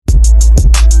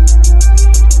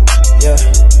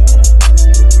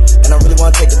Yeah. And I really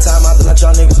wanna take the time out to let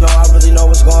y'all niggas know I really know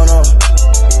what's going on.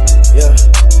 Yeah.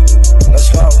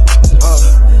 Let's go.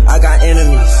 I got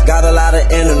enemies, got a lot of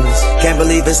enemies. Can't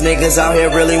believe this niggas out here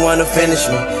really wanna finish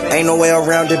me. Ain't no way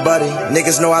around it, buddy.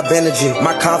 Niggas know I've been a G.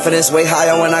 My confidence way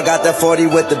higher when I got that 40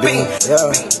 with the beam.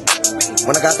 Yeah.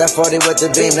 When I got that 40 with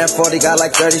the beam, that 40 got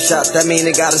like 30 shots, that mean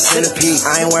it got a centipede.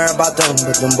 I ain't worrying about them,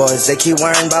 but them boys, they keep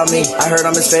worrying about me. I heard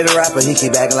I'm his favorite rapper, he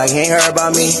keep acting like he ain't heard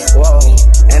about me. Whoa.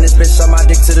 And this bitch suck my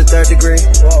dick to the 3rd degree.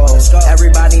 Whoa.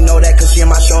 Everybody know that cause she in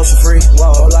my shows for free.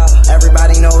 Whoa.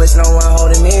 Everybody know it's no one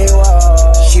holding me. Whoa.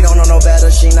 She don't know no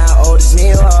better, she not old as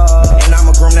me. Whoa. And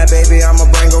I'ma groom that baby, I'ma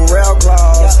bring her real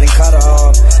close. Then cut her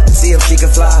off, see if she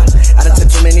can fly. I done took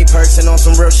too many perks and on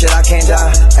some real shit, I can't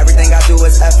die. Everything I do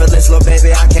is effortless, little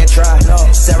baby, I can't try.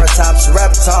 Ceratops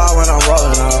reptile when I'm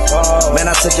rolling up. Man,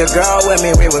 I took your girl with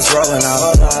me, we was rolling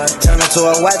up. Turned into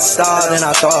a wet star, then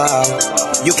I throw her out.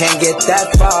 You can't get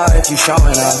that far if you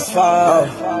showing up.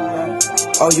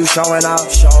 Oh, you showing out.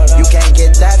 You can't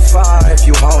get that far if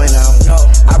you hoeing out.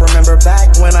 I remember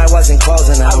back when I wasn't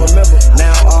closing out.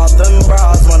 Now all them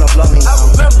bras wanna blow me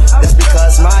out. That's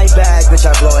because my bag, bitch,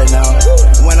 I blow it now.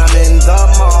 When I'm in the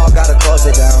mall, gotta close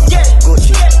it down.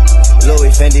 Gucci,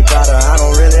 Louis, Fendi, Prada. I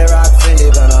don't really rock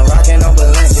Fendi, but I'm rocking on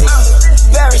Balenci.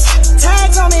 Paris,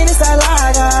 tags on me, this that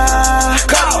lager.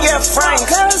 Cartier frame,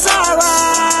 Carazara.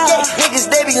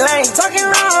 Niggas, they be lame, talking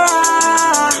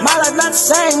rah-rah. My life not the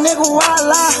same, nigga,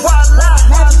 voila.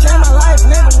 Never change my life,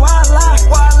 nigga, voila.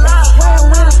 Playing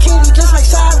with a kitty just like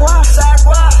Sagua.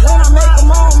 When I make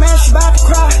them on, man, she bout to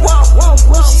cry.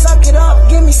 When she suck it up,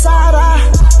 give me side eye.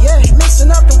 Yeah,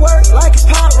 mixing up the work like it's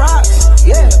pop rocks.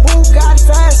 Yeah, Bugatti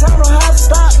fast, I don't know how to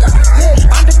stop. Yeah,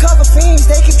 undercover fiends,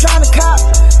 they keep trying to cop.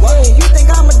 Yeah, you think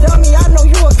I'm a dummy, I know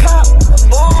you a cop.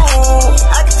 Boom,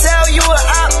 I can tell you a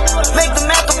op. Make the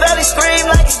Machiavelli scream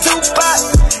like it's Tupac.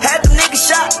 Had them niggas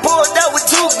shot, pulled up with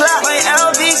 2 Glocks. My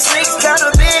LV sneaks kinda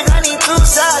big, I need 2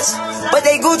 sides. But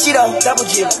they Gucci though, double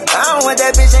G. I don't want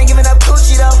that bitch, ain't giving up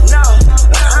Gucci though. No,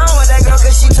 I don't want that girl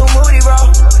cause she too moody, bro.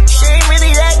 She ain't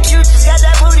really that cute, just got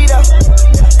that